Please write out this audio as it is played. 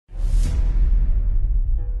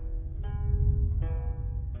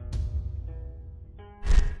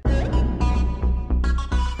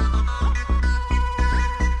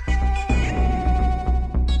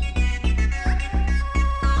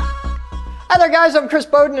Hi there guys, I'm Chris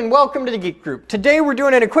Bowden and welcome to the Geek Group. Today we're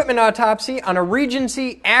doing an equipment autopsy on a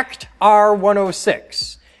Regency Act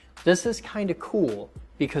R106. This is kind of cool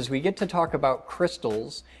because we get to talk about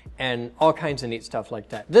crystals and all kinds of neat stuff like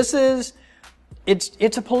that.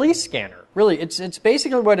 It's a police scanner. Really, it's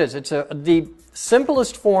basically what it is. It's the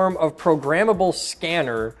simplest form of programmable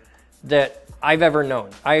scanner that I've ever known.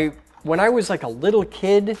 When I was like a little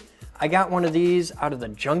kid, I got one of these out of the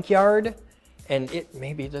junkyard. And it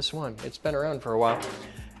may be this one. It's been around for a while.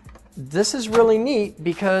 This is really neat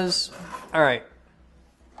because, all right,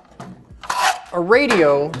 a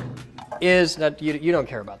radio is, you don't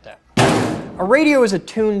care about that. A radio is a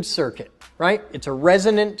tuned circuit, right? It's a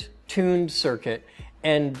resonant tuned circuit,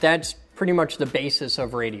 and that's pretty much the basis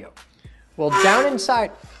of radio. Well, down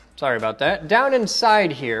inside, sorry about that, down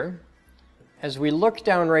inside here, as we look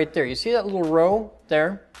down right there, you see that little row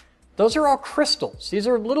there? Those are all crystals. These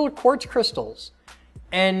are little quartz crystals.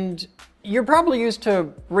 And you're probably used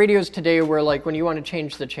to radios today where, like, when you want to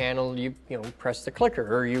change the channel, you press the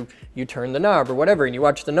clicker or you turn the knob or whatever, and you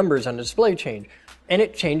watch the numbers on the display change. And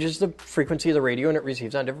it changes the frequency of the radio and it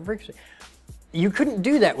receives on different frequency. You couldn't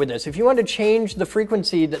do that with this. If you wanted to change the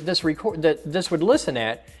frequency that this would listen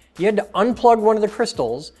at, you had to unplug one of the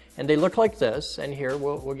crystals, and they look like this. And here,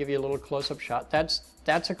 we'll give you a little close-up shot. That's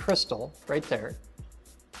a crystal right there.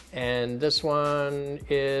 And this one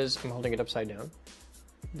is, I'm holding it upside down.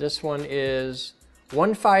 This one is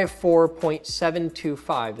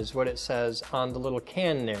 154.725 is what it says on the little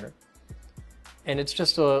can there. And it's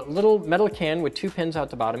just a little metal can with two pins out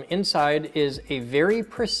the bottom. Inside is a very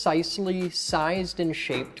precisely sized and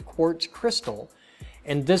shaped quartz crystal.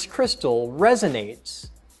 And this crystal resonates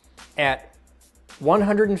at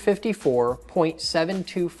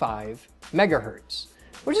 154.725 megahertz,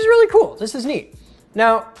 which is really cool. This is neat.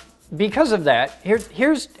 Now, because of that,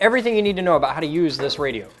 here's everything you need to know about how to use this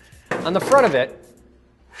radio. On the front of it,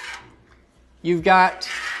 you've got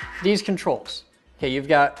these controls. Okay, you've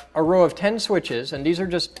got a row of 10 switches, and these are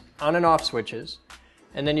just on and off switches.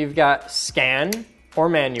 And then you've got scan or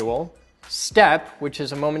manual, step, which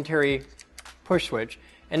is a momentary push switch,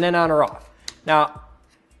 and then on or off. Now,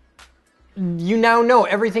 you now know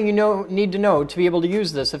everything you need to know to be able to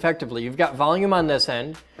use this effectively. You've got volume on this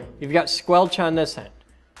end. You've got squelch on this end.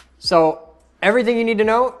 So everything you need to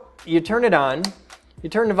know, you turn it on. You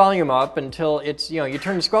turn the volume up until it's, you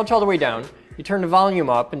turn the squelch all the way down. You turn the volume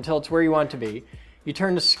up until it's where you want it to be. You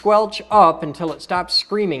turn the squelch up until it stops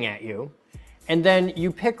screaming at you. And then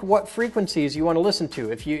you pick what frequencies you want to listen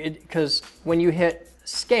to. Because when you hit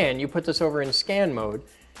scan, you put this over in scan mode,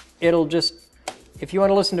 it'll just, if you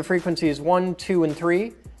want to listen to frequencies 1, 2, and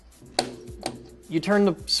 3, you turn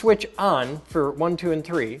the switch on for 1, 2, and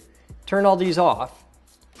 3, turn all these off,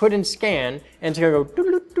 put in scan, and it's going to go,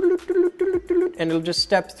 and it'll just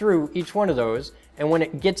step through each one of those, and when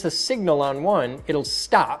it gets a signal on one, it'll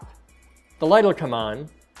stop, the light will come on,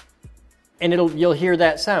 and you'll hear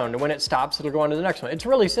that sound, and when it stops, it'll go on to the next one. It's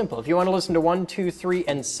really simple. If you want to listen to 1, 2, 3,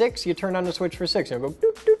 and 6, you turn on the switch for 6, and it'll go,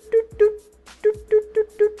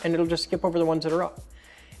 and it'll just skip over the ones that are up.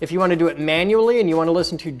 If you want to do it manually and you want to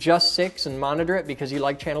listen to just 6 and monitor it because you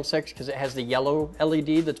like channel 6 because it has the yellow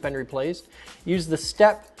LED that's been replaced, use the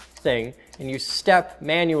step thing and you step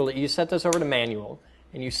manually. You set this over to manual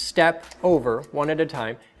and you step over one at a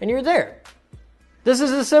time and you're there. This is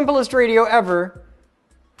the simplest radio ever.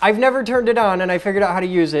 I've never turned it on and I figured out how to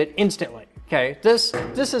use it instantly. Okay, this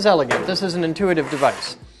is elegant. This is an intuitive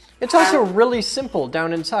device. It's also really simple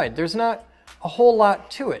down inside. There's not a whole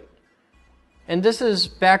lot to it. And this is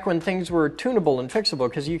back when things were tunable and fixable,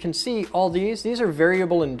 because you can see all these are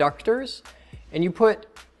variable inductors, and you put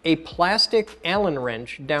a plastic Allen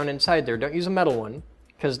wrench down inside there. Don't use a metal one,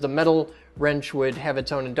 because the metal wrench would have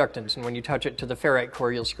its own inductance, and when you touch it to the ferrite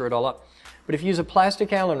core, you'll screw it all up. But if you use a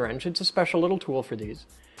plastic Allen wrench, it's a special little tool for these.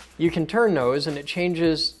 You can turn those, and it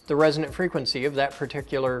changes the resonant frequency of that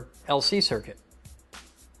particular LC circuit.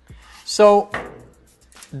 So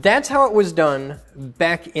that's how it was done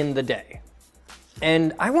back in the day.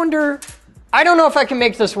 And I don't know if I can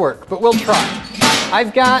make this work, but we'll try.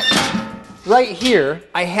 I've got, right here,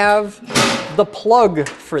 I have the plug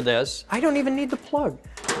for this. I don't even need the plug.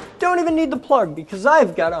 Don't even need the plug because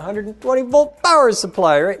I've got a 120 volt power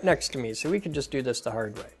supply right next to me. So we could just do this the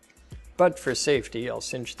hard way. But for safety, I'll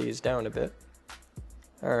cinch these down a bit.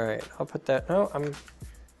 All right, I'll put that,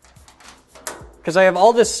 because I have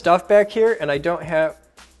all this stuff back here and I don't have,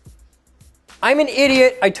 I'm an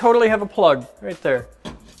idiot. I totally have a plug right there.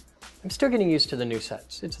 I'm still getting used to the new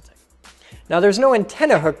sets. It's a thing. Now there's no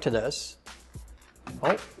antenna hooked to this.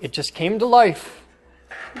 Oh, it just came to life.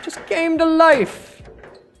 It just came to life.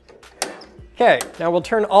 Okay, now we'll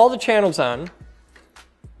turn all the channels on.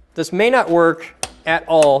 This may not work at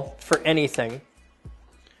all for anything,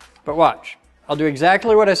 but watch. I'll do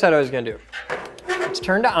exactly what I said I was going to do. It's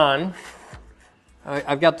turned to on.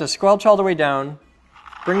 I've got the squelch all the way down.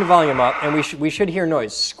 Bring the volume up, and we should hear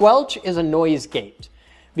noise. Squelch is a noise gate,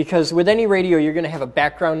 because with any radio, you're going to have a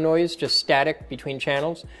background noise, just static between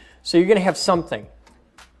channels. So you're going to have something.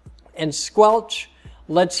 And squelch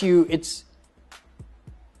lets you,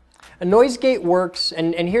 a noise gate works,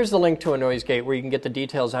 and here's the link to a noise gate where you can get the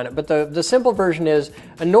details on it, but the simple version is,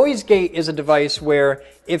 a noise gate is a device where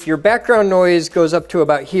if your background noise goes up to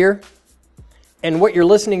about here, and what you're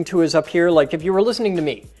listening to is up here, like if you were listening to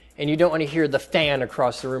me, and you don't want to hear the fan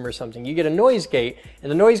across the room or something, you get a noise gate,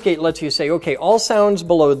 and the noise gate lets you say, okay, all sounds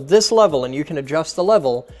below this level, and you can adjust the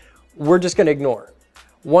level, we're just going to ignore.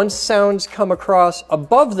 Once sounds come across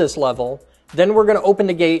above this level, then we're going to open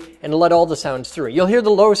the gate and let all the sounds through. You'll hear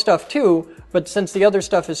the low stuff too, but since the other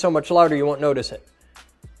stuff is so much louder, you won't notice it.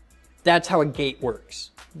 That's how a gate works.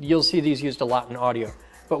 You'll see these used a lot in audio.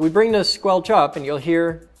 But we bring the squelch up, and you'll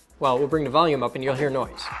hear, well, we'll bring the volume up, and you'll hear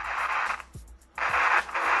noise.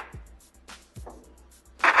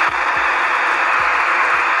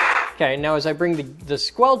 Okay, now as I bring the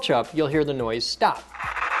squelch up, you'll hear the noise stop.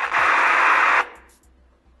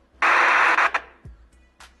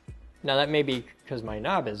 Now that may be because my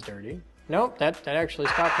knob is dirty. Nope, that actually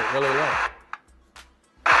stopped it really low.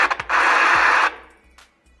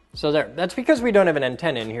 So there, that's because we don't have an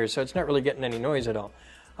antenna in here, so it's not really getting any noise at all.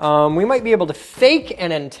 We might be able to fake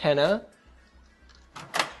an antenna.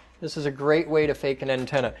 This is a great way to fake an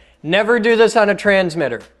antenna. Never do this on a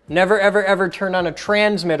transmitter. Never, ever, ever turn on a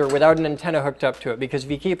transmitter without an antenna hooked up to it, because if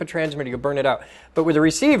you keep a transmitter, you'll burn it out. But with a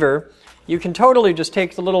receiver, you can totally just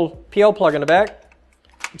take the little PL plug in the back,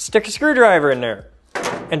 stick a screwdriver in there.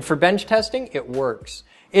 And for bench testing, it works.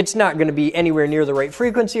 It's not going to be anywhere near the right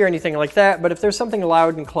frequency or anything like that, but if there's something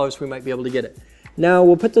loud and close, we might be able to get it. Now,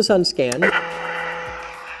 we'll put this on scan. Alarm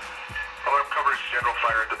covers general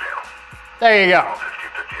fire at the panel. There you go.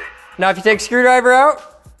 Now, if you take screwdriver out,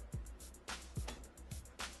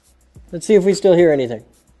 let's see if we still hear anything.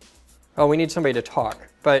 Oh, we need somebody to talk,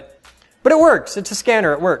 but it works. It's a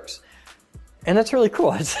scanner. It works. And that's really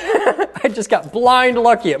cool. I just got blind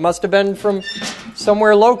lucky. It must have been from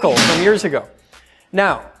somewhere local from years ago.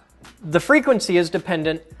 Now, the frequency is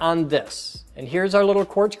dependent on this. And here's our little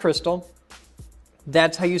quartz crystal.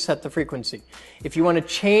 That's how you set the frequency. If you want to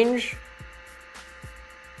change...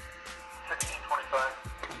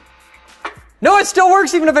 1625. No, it still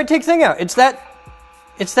works even if I take thing out. It's that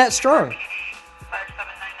strong.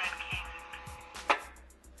 5799 King.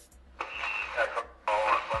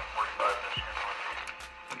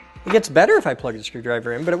 It gets better if I plug the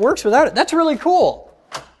screwdriver in, but it works without it. That's really cool.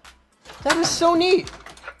 That is so neat.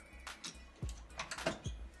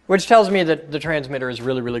 Which tells me that the transmitter is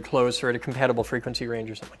really, really close or at a compatible frequency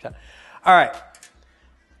range or something like that. All right.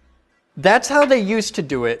 That's how they used to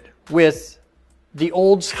do it with the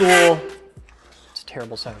old school, it's a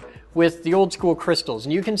terrible sound, with the old school crystals.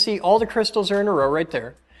 And you can see all the crystals are in a row right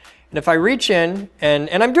there. And if I reach in, and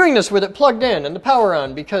I'm doing this with it plugged in and the power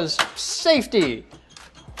on because safety.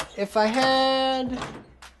 If I had,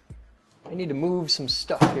 I need to move some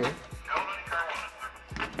stuff here.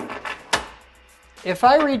 If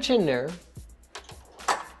I reach in there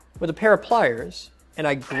with a pair of pliers and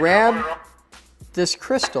I grab this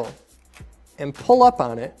crystal and pull up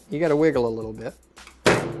on it, you got to wiggle a little bit.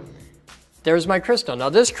 There's my crystal. Now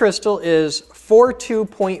this crystal is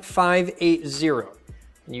 42.580.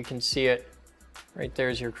 And you can see it right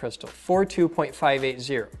there's your crystal,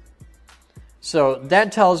 42.580. So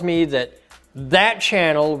that tells me that that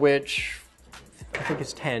channel, which I think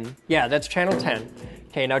is 10, yeah, that's channel 10.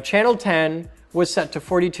 Okay, now channel 10 was set to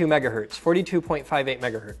 42 megahertz, 42.58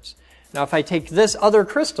 megahertz. Now if I take this other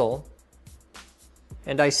crystal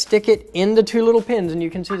and I stick it in the two little pins, and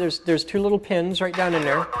you can see there's two little pins right down in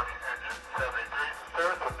there.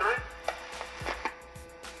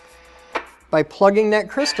 By plugging that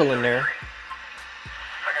crystal in there,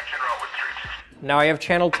 now I have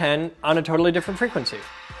channel 10 on a totally different frequency.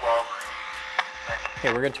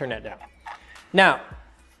 Okay, we're going to turn that down. Now,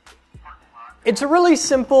 it's a really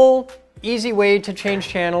simple, easy way to change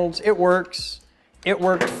channels. It works. It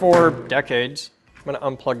worked for decades. I'm going to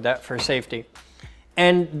unplug that for safety.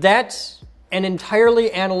 And that's an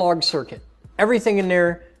entirely analog circuit. Everything in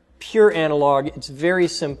there, pure analog. It's very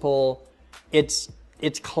simple. It's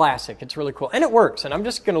classic. It's really cool. And it works. And I'm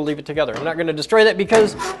just going to leave it together. I'm not going to destroy that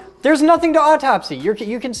because there's nothing to Autopsy.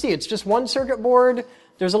 You can see it's just one circuit board.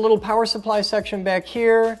 There's a little power supply section back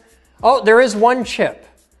here. Oh, there is one chip.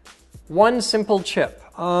 One simple chip.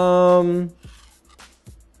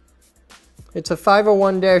 It's a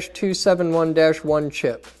 501-271-1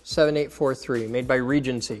 chip, 7843, made by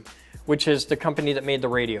Regency, which is the company that made the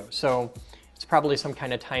radio. So it's probably some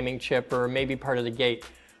kind of timing chip or maybe part of the gate.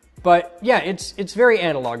 But yeah, it's very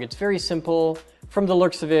analog. It's very simple. From the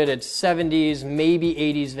looks of it, it's 70s, maybe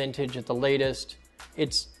 80s vintage at the latest.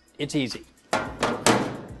 It's easy.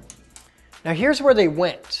 Now here's where they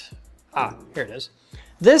went. Here it is.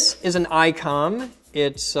 This is an ICOM.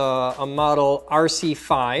 It's a model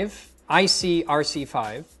RC5, IC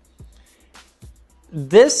RC5.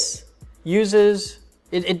 This uses,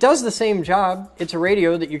 it does the same job. It's a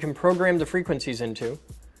radio that you can program the frequencies into.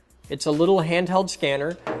 It's a little handheld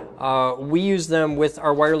scanner. We use them with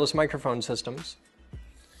our wireless microphone systems.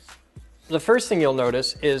 The first thing you'll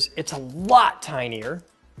notice is it's a lot tinier.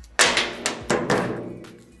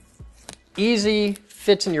 Easy,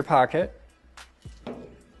 fits in your pocket.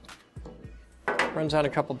 Runs on a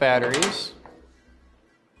couple batteries.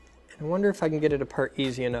 I wonder if I can get it apart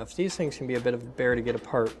easy enough. These things can be a bit of a bear to get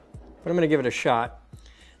apart, but I'm going to give it a shot.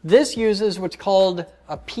 This uses what's called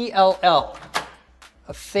a PLL,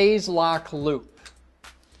 a phase lock loop.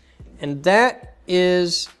 And that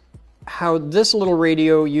is how this little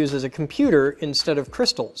radio uses a computer instead of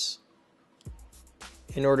crystals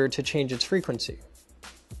in order to change its frequency.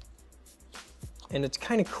 And it's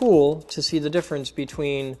kind of cool to see the difference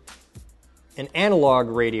between an analog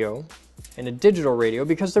radio and a digital radio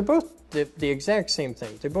because they're both the exact same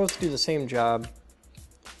thing. They both do the same job.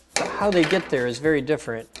 But how they get there is very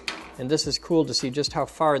different. And this is cool to see just how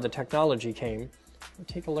far the technology came.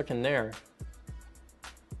 Take a look in there.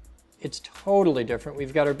 It's totally different.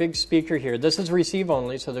 We've got our big speaker here. This is receive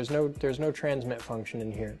only, so there's no transmit function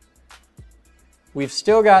in here. We've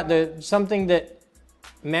still got something that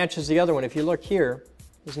matches the other one. If you look here,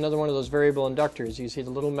 there's another one of those variable inductors. You see the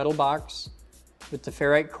little metal box with the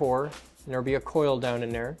ferrite core, and there'll be a coil down in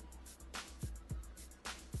there.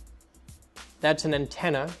 That's an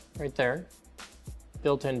antenna right there,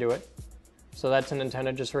 built into it. So that's an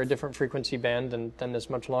antenna just for a different frequency band than this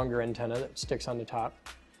much longer antenna that sticks on the top.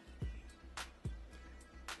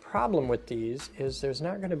 Problem with these is there's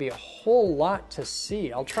not going to be a whole lot to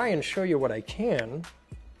see. I'll try and show you what I can,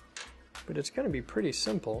 but it's going to be pretty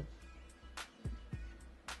simple.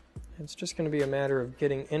 It's just going to be a matter of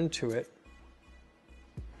getting into it.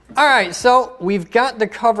 All right, so we've got the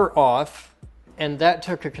cover off, and that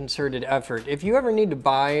took a concerted effort. If you ever need to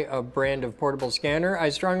buy a brand of portable scanner, I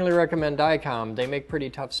strongly recommend ICOM. They make pretty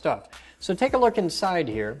tough stuff. So take a look inside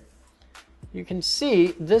here. You can see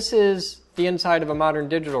this is the inside of a modern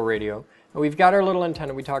digital radio. And we've got our little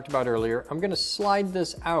antenna we talked about earlier. I'm going to slide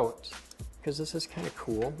this out because this is kind of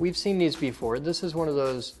cool. We've seen these before. This is one of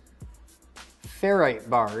those ferrite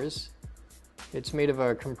bars. It's made of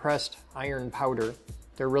a compressed iron powder.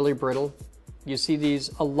 They're really brittle. You see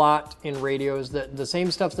these a lot in radios. The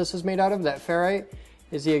same stuff this is made out of, that ferrite,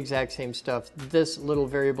 is the exact same stuff this little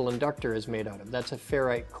variable inductor is made out of. That's a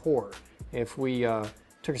ferrite core. If we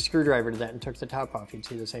took a screwdriver to that and took the top off, you'd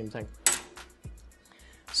see the same thing.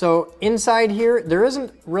 So inside here, there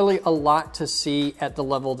isn't really a lot to see at the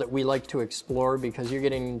level that we like to explore because you're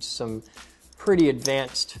getting some pretty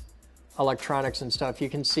advanced electronics and stuff. You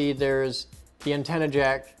can see there's the antenna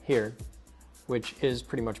jack here, which is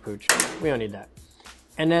pretty much pooch. We don't need that.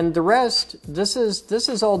 And then the rest, this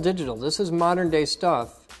is all digital. This is modern day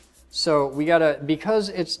stuff. So we gotta, because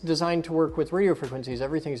it's designed to work with radio frequencies,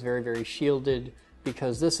 everything's very, very shielded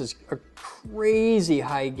because this is a crazy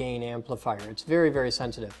high gain amplifier. It's very, very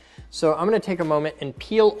sensitive. So I'm gonna take a moment and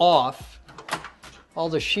peel off all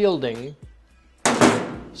the shielding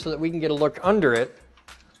so that we can get a look under it.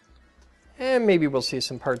 And maybe we'll see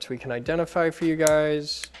some parts we can identify for you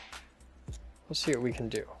guys. We'll see what we can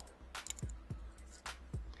do.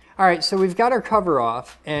 All right, so we've got our cover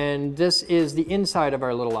off, and this is the inside of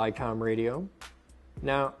our little ICOM radio.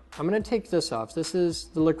 Now, I'm going to take this off. This is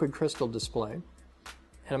the liquid crystal display, and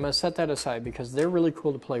I'm going to set that aside because they're really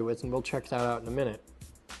cool to play with, and we'll check that out in a minute.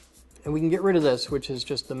 And we can get rid of this, which is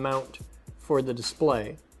just the mount for the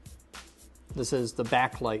display. This is the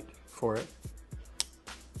backlight for it.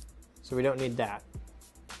 So we don't need that.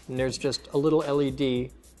 And there's just a little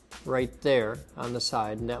LED right there on the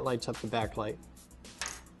side, and that lights up the backlight.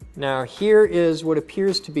 Now here is what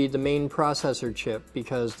appears to be the main processor chip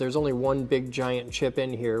because there's only one big giant chip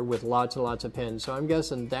in here with lots and lots of pins. So I'm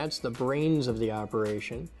guessing that's the brains of the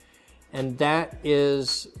operation. And that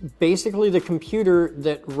is basically the computer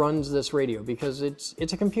that runs this radio because it's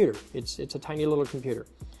a computer. It's a tiny little computer.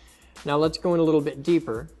 Now let's go in a little bit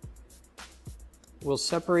deeper. We'll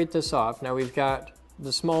separate this off. Now we've got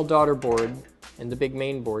the small daughter board and the big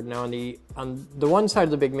main board. Now on the one side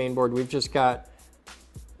of the big main board, we've just got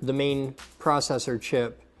the main processor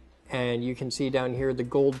chip, and you can see down here the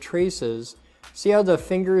gold traces. See how the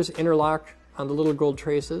fingers interlock on the little gold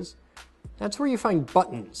traces? That's where you find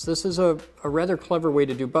buttons. This is a rather clever way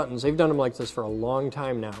to do buttons. They've done them like this for a long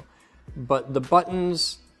time now. But the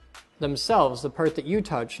buttons themselves, the part that you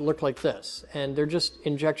touch, look like this. And they're just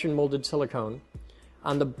injection molded silicone.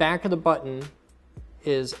 On the back of the button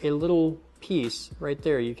is a little piece right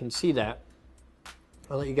there. You can see that.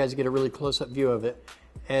 I'll let you guys get a really close-up view of it.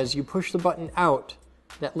 As you push the button out,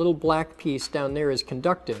 that little black piece down there is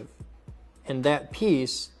conductive. And that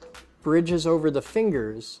piece bridges over the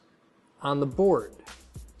fingers on the board.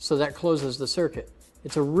 So that closes the circuit.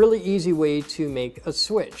 It's a really easy way to make a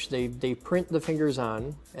switch. They print the fingers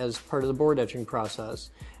on as part of the board etching process.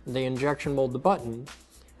 They injection mold the button.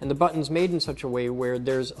 And the button's made in such a way where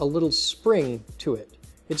there's a little spring to it.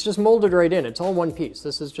 It's just molded right in. It's all one piece.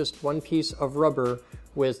 This is just one piece of rubber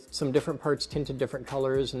with some different parts tinted different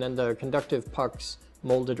colors, and then the conductive pucks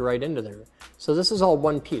molded right into there. So this is all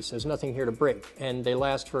one piece. There's nothing here to break. And they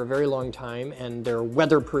last for a very long time, and they're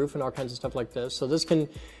weatherproof and all kinds of stuff like this. So this can,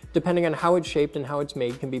 depending on how it's shaped and how it's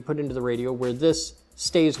made, can be put into the radio where this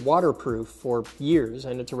stays waterproof for years,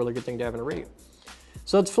 and it's a really good thing to have in a radio.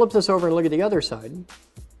 So let's flip this over and look at the other side.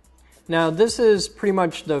 Now this is pretty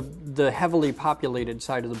much the heavily populated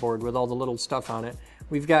side of the board with all the little stuff on it.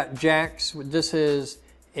 We've got jacks. This is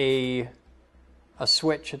a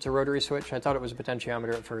switch. It's a rotary switch. I thought it was a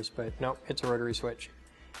potentiometer at first, but no, it's a rotary switch.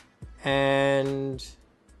 And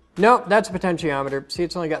no, that's a potentiometer. See,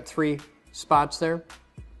 it's only got 3 spots there.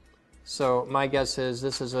 So my guess is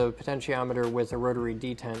this is a potentiometer with a rotary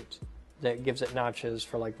detent that gives it notches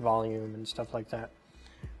for like volume and stuff like that.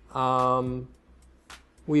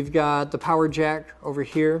 We've got the power jack over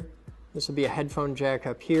here. This will be a headphone jack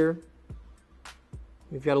up here.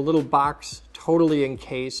 We've got a little box totally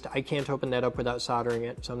encased. I can't open that up without soldering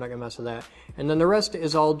it, so I'm not going to mess with that. And then the rest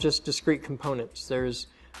is all just discrete components. There's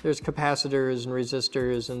capacitors and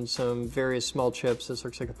resistors and some various small chips. This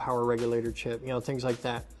looks like a power regulator chip, you know, things like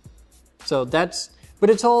that. So that's,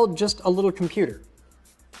 but it's all just a little computer.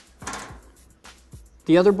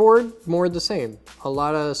 The other board, more of the same. A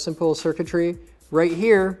lot of simple circuitry. Right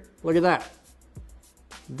here, look at that.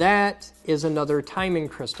 That is another timing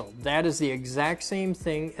crystal. That is the exact same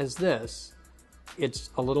thing as this. It's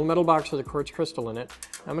a little metal box with a quartz crystal in it.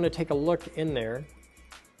 I'm going to take a look in there,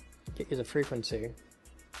 get you the frequency.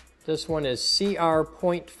 This one is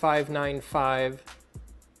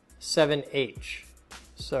CR.595.7H,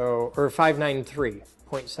 so, or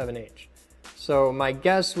 593.7H. So my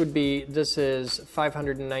guess would be this is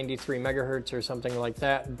 593 megahertz or something like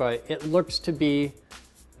that, but it looks to be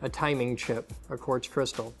a timing chip, a quartz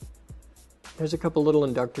crystal. There's a couple little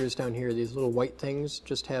inductors down here. These little white things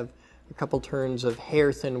just have a couple turns of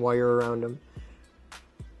hair-thin wire around them.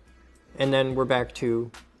 And then we're back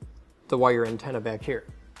to the wire antenna back here.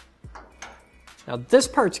 Now this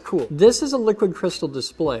part's cool. This is a liquid crystal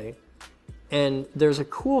display, and there's a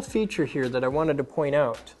cool feature here that I wanted to point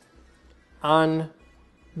out. On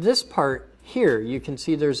this part here, you can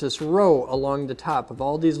see there's this row along the top of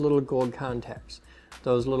all these little gold contacts.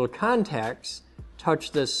 Those little contacts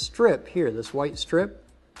touch this strip here, this white strip.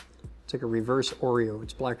 It's like a reverse Oreo.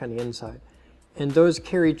 It's black on the inside. And those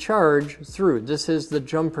carry charge through. This is the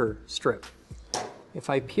jumper strip. If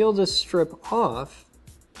I peel this strip off,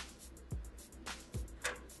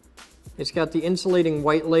 it's got the insulating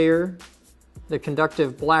white layer, the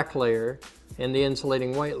conductive black layer, and the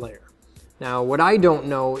insulating white layer. Now, what I don't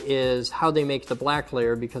know is how they make the black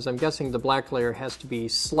layer, because I'm guessing the black layer has to be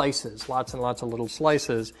slices, lots and lots of little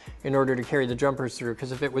slices, in order to carry the jumpers through,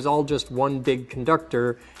 because if it was all just one big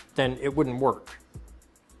conductor, then it wouldn't work.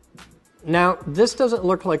 Now, this doesn't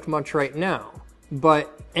look like much right now,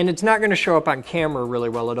 and it's not going to show up on camera really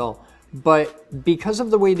well at all, but because of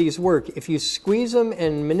the way these work, if you squeeze them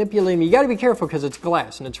and manipulate them, you got to be careful because it's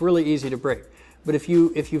glass and it's really easy to break. But if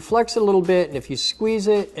you flex it a little bit and if you squeeze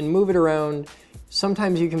it and move it around,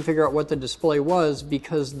 sometimes you can figure out what the display was,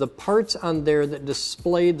 because the parts on there that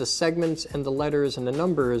display the segments and the letters and the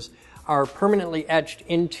numbers are permanently etched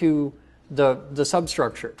into the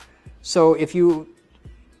substructure. So if you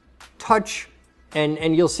touch,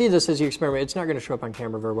 and you'll see this as you experiment, it's not going to show up on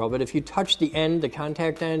camera very well, but if you touch the end, the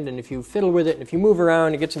contact end, and if you fiddle with it, and if you move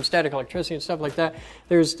around and get some static electricity and stuff like that,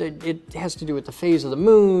 it has to do with the phase of the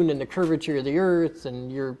moon and the curvature of the earth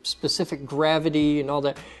and your specific gravity and all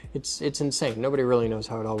that. It's insane. Nobody really knows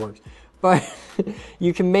how it all works. But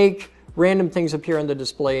you can make random things appear on the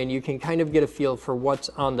display, and you can kind of get a feel for what's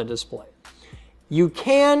on the display. You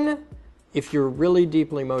can, if you're really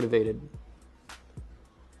deeply motivated,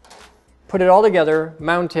 put it all together,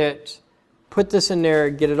 mount it, put this in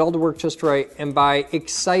there, get it all to work just right, and by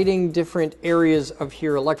exciting different areas of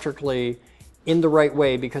here electrically in the right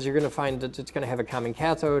way, because you're going to find that it's going to have a common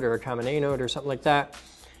cathode or a common anode or something like that,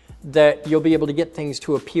 that you'll be able to get things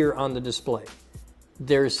to appear on the display.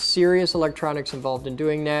 There's serious electronics involved in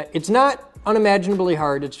doing that. It's not unimaginably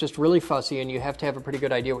hard, it's just really fussy, and you have to have a pretty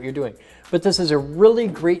good idea what you're doing. But this is a really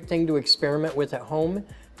great thing to experiment with at home,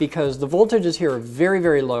 because the voltages here are very,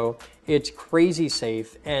 very low. It's crazy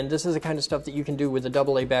safe, and this is the kind of stuff that you can do with a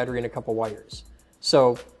AA battery and a couple wires.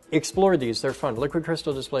 So explore these, they're fun. Liquid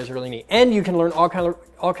crystal displays are really neat. And you can learn all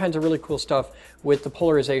kinds of really cool stuff with the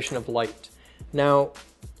polarization of light. Now,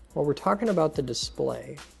 while we're talking about the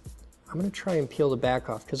display, I'm going to try and peel the back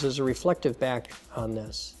off, because there's a reflective back on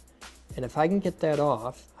this. And if I can get that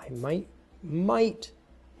off, I might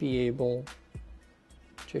be able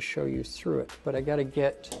to show you through it, but I got to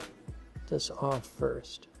get this off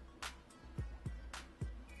first.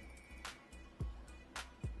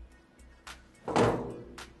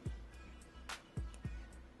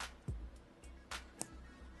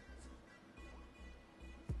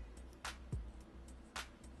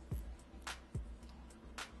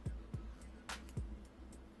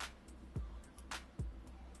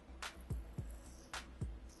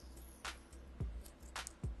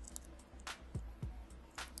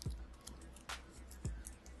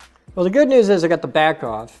 Well, the good news is I got the back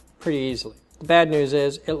off pretty easily. The bad news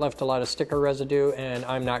is it left a lot of sticker residue, and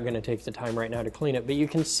I'm not going to take the time right now to clean it. But you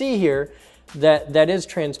can see here that that is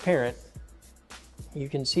transparent. You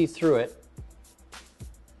can see through it.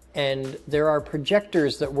 And there are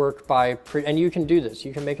projectors that work by, and you can do this.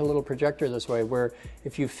 You can make a little projector this way, where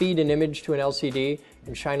if you feed an image to an LCD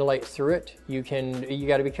and shine a light through it, you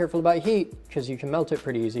got to be careful about heat, because you can melt it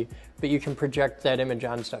pretty easy, but you can project that image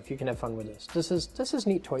on stuff. You can have fun with this. This is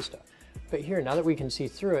neat toy stuff. But here, now that we can see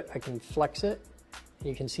through it, I can flex it, and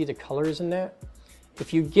you can see the colors in that.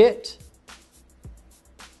 If you get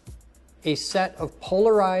a set of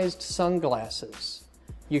polarized sunglasses,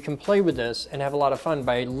 you can play with this and have a lot of fun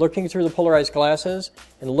by looking through the polarized glasses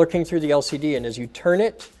and looking through the LCD. And as you turn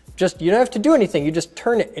it, you don't have to do anything. You just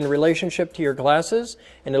turn it in relationship to your glasses,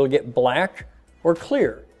 and it'll get black or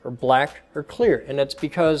clear, or black or clear. And that's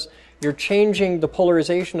because you're changing the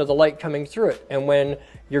polarization of the light coming through it. And when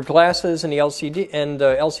your glasses and the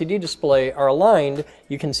LCD display are aligned,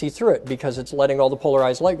 you can see through it, because it's letting all the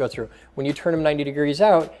polarized light go through. When you turn them 90 degrees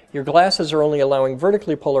out, your glasses are only allowing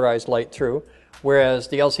vertically polarized light through, whereas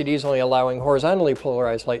the LCD is only allowing horizontally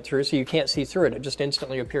polarized light through, so you can't see through it. It just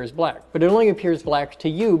instantly appears black. But it only appears black to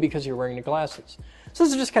you because you're wearing the glasses. So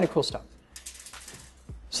this is just kind of cool stuff.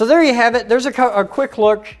 So there you have it. There's a quick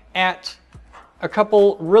look at a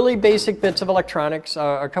couple really basic bits of electronics,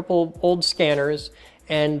 a couple old scanners,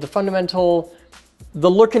 and the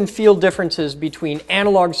look and feel differences between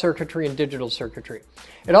analog circuitry and digital circuitry.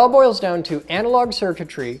 It all boils down to analog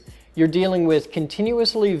circuitry. You're dealing with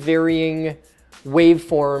continuously varying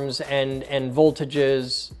waveforms and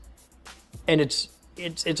voltages, and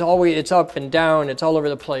it's always up and down, it's all over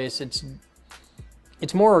the place.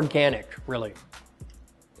 It's more organic, really.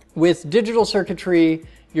 With digital circuitry,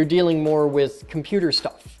 you're dealing more with computer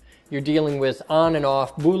stuff. You're dealing with on and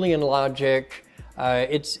off Boolean logic.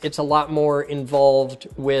 It's a lot more involved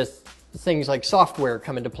with things like software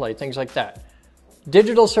come into play, things like that.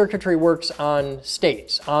 Digital circuitry works on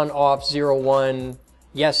states, on, off, 0, 1,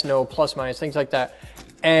 yes, no, plus, minus, things like that.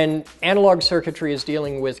 And analog circuitry is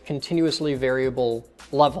dealing with continuously variable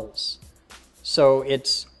levels. So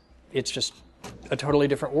it's just a totally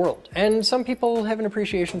different world. And some people have an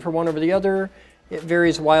appreciation for one over the other. It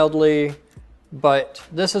varies wildly, but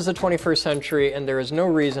this is the 21st century, and there is no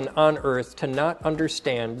reason on earth to not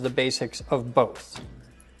understand the basics of both.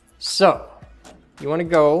 So, you want to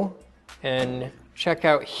go and check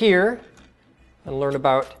out here and learn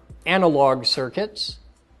about analog circuits,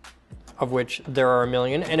 of which there are a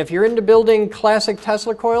million. And if you're into building classic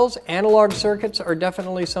Tesla coils, analog circuits are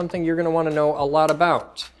definitely something you're going to want to know a lot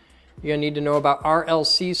about. You're going to need to know about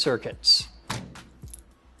RLC circuits.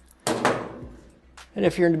 And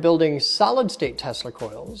if you're into building solid-state Tesla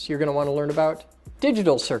coils, you're going to want to learn about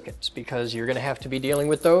digital circuits, because you're going to have to be dealing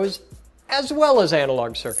with those as well as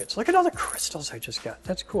analog circuits. Look at all the crystals I just got.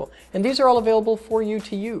 That's cool. And these are all available for you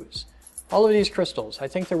to use. All of these crystals. I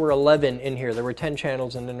think there were 11 in here. There were 10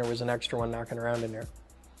 channels, and then there was an extra one knocking around in there.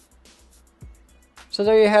 So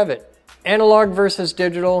there you have it. Analog versus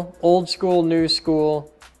digital, old school, new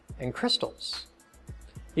school, and crystals.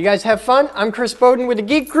 You guys have fun? I'm Chris Bowden with the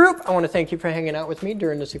Geek Group. I want to thank you for hanging out with me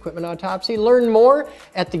during this equipment autopsy. Learn more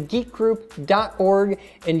at thegeekgroup.org,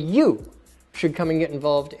 and you should come and get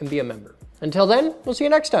involved and be a member. Until then, we'll see you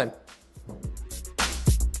next time.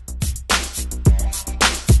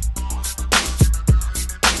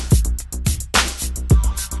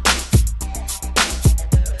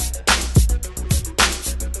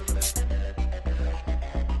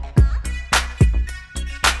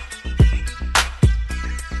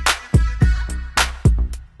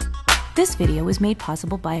 This video was made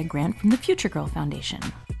possible by a grant from the Future Girl Foundation.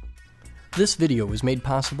 This video was made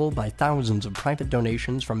possible by thousands of private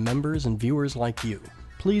donations from members and viewers like you.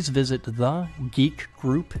 Please visit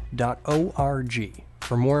thegeekgroup.org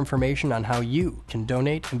for more information on how you can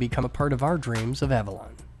donate and become a part of our dreams of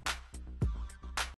Avalon.